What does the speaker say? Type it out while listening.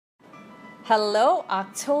Hello,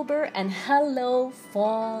 October, and hello,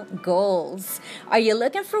 fall goals. Are you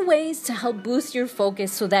looking for ways to help boost your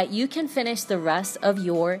focus so that you can finish the rest of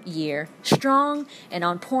your year strong and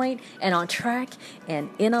on point and on track and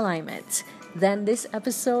in alignment? Then this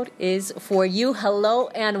episode is for you. Hello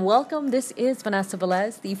and welcome. This is Vanessa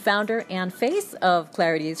Velez, the founder and face of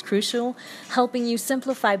Clarity is Crucial, helping you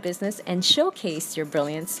simplify business and showcase your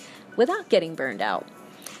brilliance without getting burned out.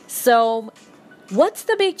 So, what's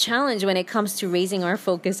the big challenge when it comes to raising our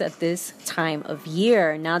focus at this time of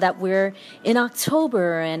year? Now that we're in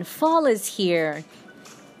October and fall is here,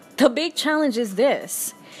 the big challenge is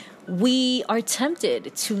this. We are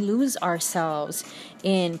tempted to lose ourselves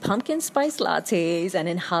in pumpkin spice lattes and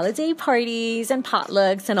in holiday parties and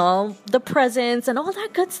potlucks and all the presents and all that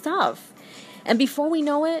good stuff. And before we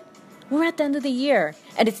know it, we're at the end of the year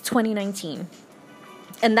and it's 2019.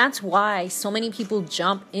 And that's why so many people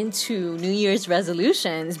jump into New Year's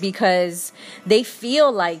resolutions, because they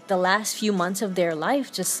feel like the last few months of their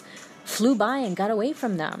life just flew by and got away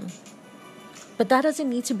from them. But that doesn't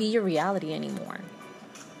need to be your reality anymore.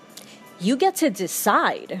 You get to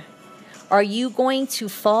decide. Are you going to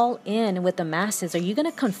fall in with the masses? Are you going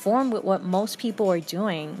to conform with what most people are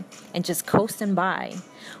doing and just coasting by?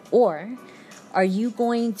 Or are you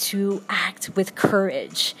going to act with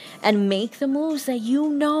courage and make the moves that you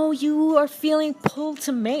know you are feeling pulled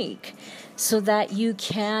to make so that you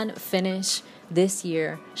can finish this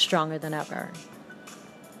year stronger than ever?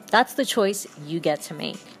 That's the choice you get to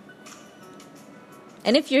make.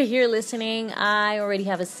 And if you're here listening, I already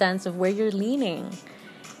have a sense of where you're leaning.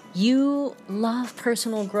 You love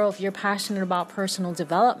personal growth. You're passionate about personal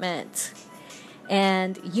development.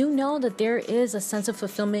 And you know that there is a sense of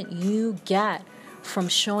fulfillment you get from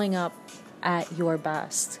showing up at your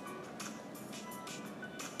best.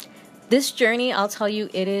 This journey, I'll tell you,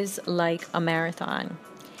 it is like a marathon.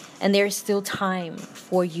 And there's still time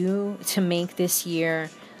for you to make this year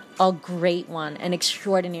a great one, an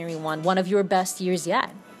extraordinary one of your best years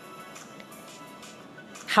yet.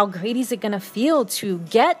 How great is it going to feel to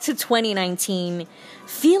get to 2019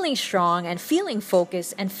 feeling strong and feeling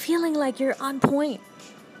focused and feeling like you're on point,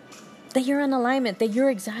 that you're in alignment, that you're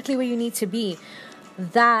exactly where you need to be?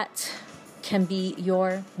 That can be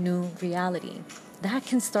your new reality. That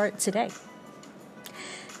can start today.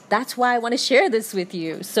 That's why I want to share this with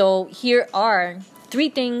you. So here are 3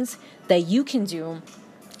 things that you can do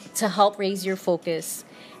to help raise your focus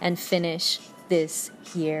and finish this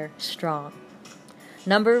year strong.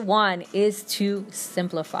 Number 1 is to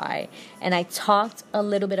simplify. And I talked a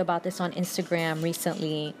little bit about this on Instagram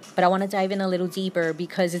recently, but I want to dive in a little deeper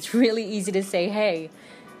because it's really easy to say, hey,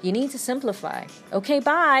 you need to simplify. Okay,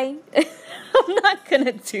 bye. I'm not going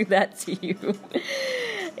to do that to you.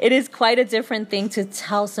 It is quite a different thing to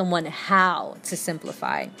tell someone how to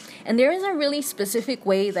simplify. And there is a really specific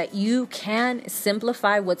way that you can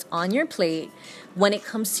simplify what's on your plate when it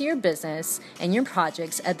comes to your business and your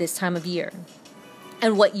projects at this time of year.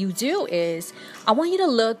 And what you do is, I want you to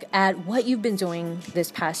look at what you've been doing this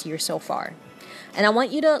past year so far. And I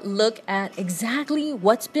want you to look at exactly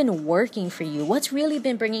what's been working for you. What's really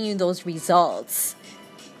been bringing you those results?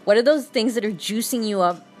 What are those things that are juicing you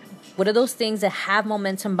up? What are those things that have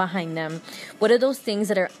momentum behind them? What are those things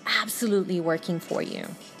that are absolutely working for you?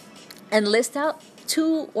 And list out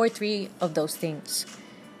 2 or 3 of those things.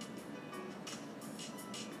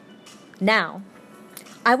 Now,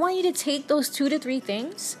 I want you to take those 2 to 3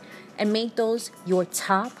 things and make those your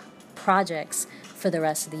top projects for the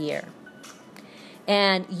rest of the year.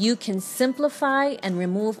 And you can simplify and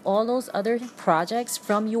remove all those other projects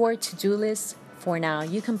from your to-do list for now.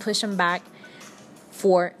 You can push them back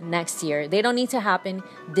for next year. They don't need to happen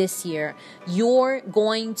this year. You're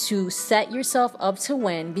going to set yourself up to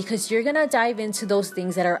win because you're going to dive into those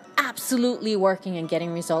things that are absolutely working and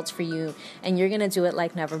getting results for you. And you're going to do it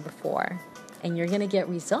like never before. And you're going to get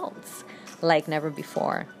results like never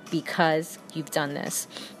before because you've done this.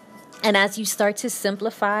 And as you start to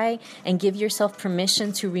simplify and give yourself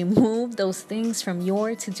permission to remove those things from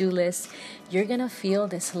your to-do list, you're going to feel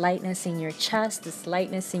this lightness in your chest, this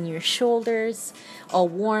lightness in your shoulders, a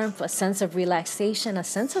warmth, a sense of relaxation, a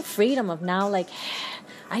sense of freedom of now like,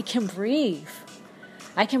 I can breathe.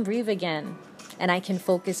 I can breathe again. And I can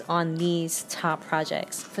focus on these top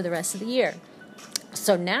projects for the rest of the year.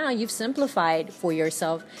 So now you've simplified for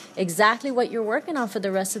yourself exactly what you're working on for the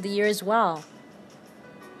rest of the year as well.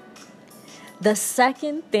 The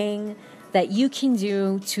second thing that you can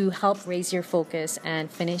do to help raise your focus and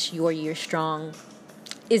finish your year strong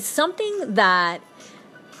is something that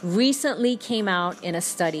recently came out in a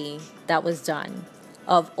study that was done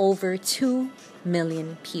of over 2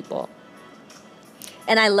 million people.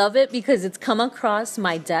 And I love it because it's come across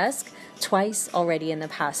my desk twice already in the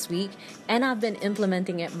past week. And I've been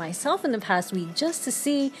implementing it myself in the past week just to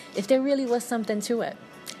see if there really was something to it.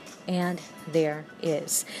 And there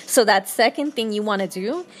is. So that second thing you want to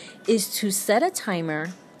do is to set a timer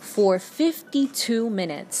for 52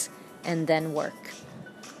 minutes and then work.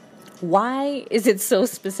 Why is it so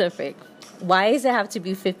specific? Why does it have to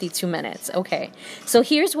be 52 minutes? Okay, so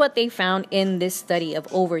here's what they found in this study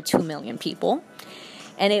of over 2 million people.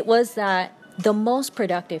 And it was that the most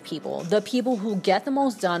productive people, the people who get the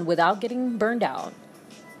most done without getting burned out,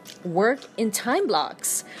 work in time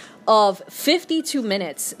blocks of 52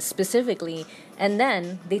 minutes specifically, and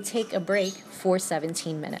then they take a break for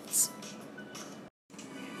 17 minutes.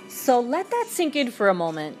 So let that sink in for a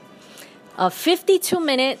moment. A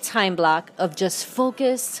 52-minute time block of just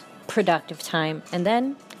focused, productive time, and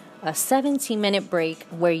then a 17-minute break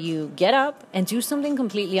where you get up and do something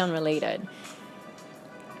completely unrelated.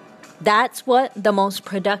 That's what the most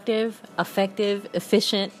productive, effective,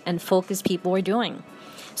 efficient, and focused people are doing.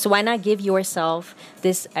 So why not give yourself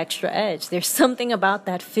this extra edge? There's something about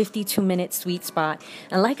that 52-minute sweet spot.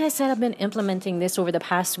 And like I said, I've been implementing this over the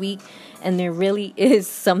past week, and there really is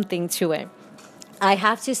something to it. I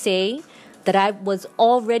have to say that I was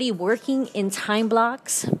already working in time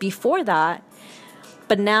blocks before that,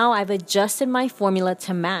 but now I've adjusted my formula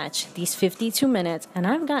to match these 52 minutes, and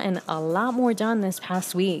I've gotten a lot more done this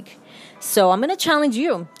past week. So I'm going to challenge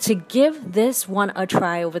you to give this one a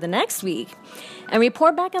try over the next week and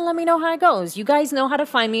report back and let me know how it goes. You guys know how to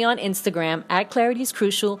find me on Instagram at Clarity is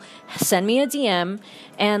Crucial. Send me a DM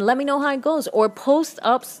and let me know how it goes, or post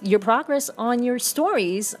up your progress on your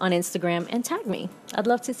stories on Instagram and tag me. I'd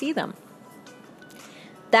love to see them.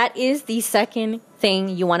 That is the second thing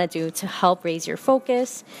you want to do to help raise your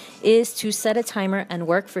focus, is to set a timer and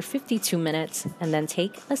work for 52 minutes and then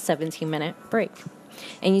take a 17-minute break.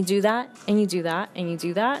 And you do that, and you do that, and you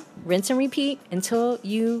do that, rinse and repeat until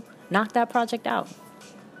you knock that project out.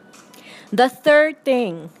 The third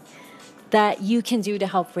thing that you can do to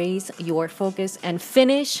help raise your focus and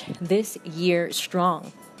finish this year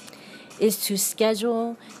strong is to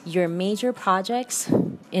schedule your major projects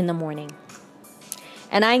in the morning.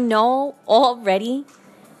 And I know already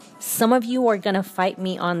some of you are going to fight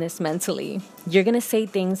me on this mentally. You're going to say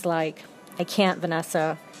things like, I can't,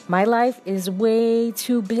 Vanessa. My life is way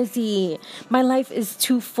too busy. My life is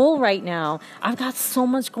too full right now. I've got so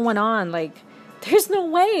much going on. Like, there's no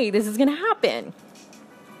way this is going to happen.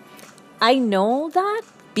 I know that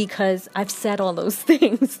because I've said all those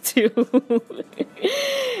things too.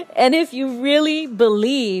 And if you really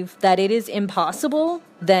believe that it is impossible,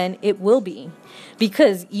 then it will be,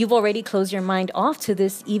 because you've already closed your mind off to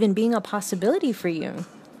this even being a possibility for you.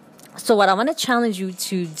 So what I want to challenge you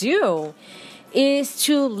to do is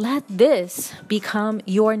to let this become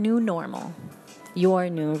your new normal, your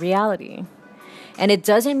new reality. And it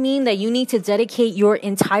doesn't mean that you need to dedicate your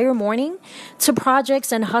entire morning to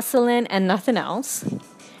projects and hustling and nothing else.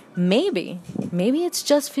 Maybe it's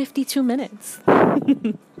just 52 minutes.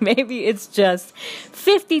 Maybe it's just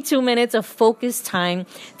 52 minutes of focused time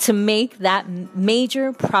to make that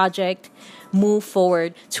major project move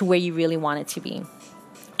forward to where you really want it to be.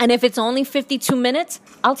 And if it's only 52 minutes,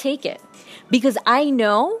 I'll take it. Because I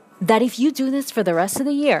know that if you do this for the rest of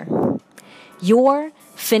the year, you're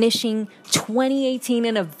finishing 2018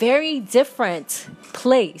 in a very different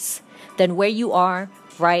place than where you are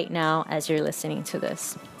right now as you're listening to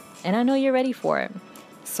this. And I know you're ready for it.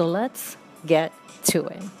 So let's get to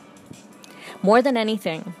it. More than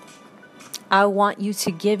anything, I want you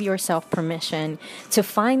to give yourself permission to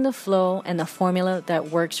find the flow and the formula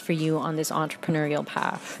that works for you on this entrepreneurial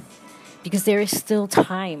path. Because there is still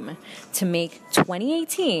time to make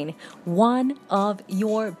 2018 one of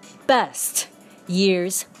your best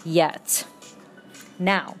years yet.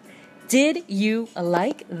 Now, did you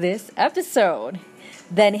like this episode?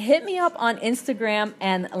 Then hit me up on Instagram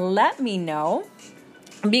and let me know,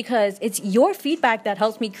 because it's your feedback that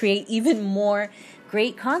helps me create even more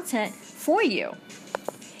great content for you.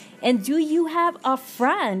 And do you have a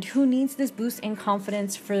friend who needs this boost in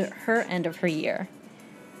confidence for her end of her year?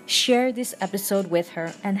 Share this episode with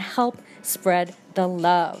her and help spread the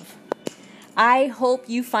love. I hope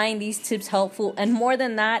you find these tips helpful, and more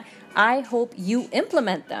than that, I hope you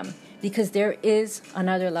implement them, because there is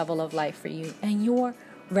another level of life for you and you're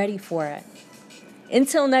ready for it.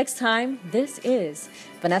 Until next time, this is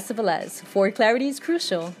Vanessa Velez for Clarity is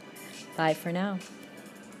Crucial. Bye for now.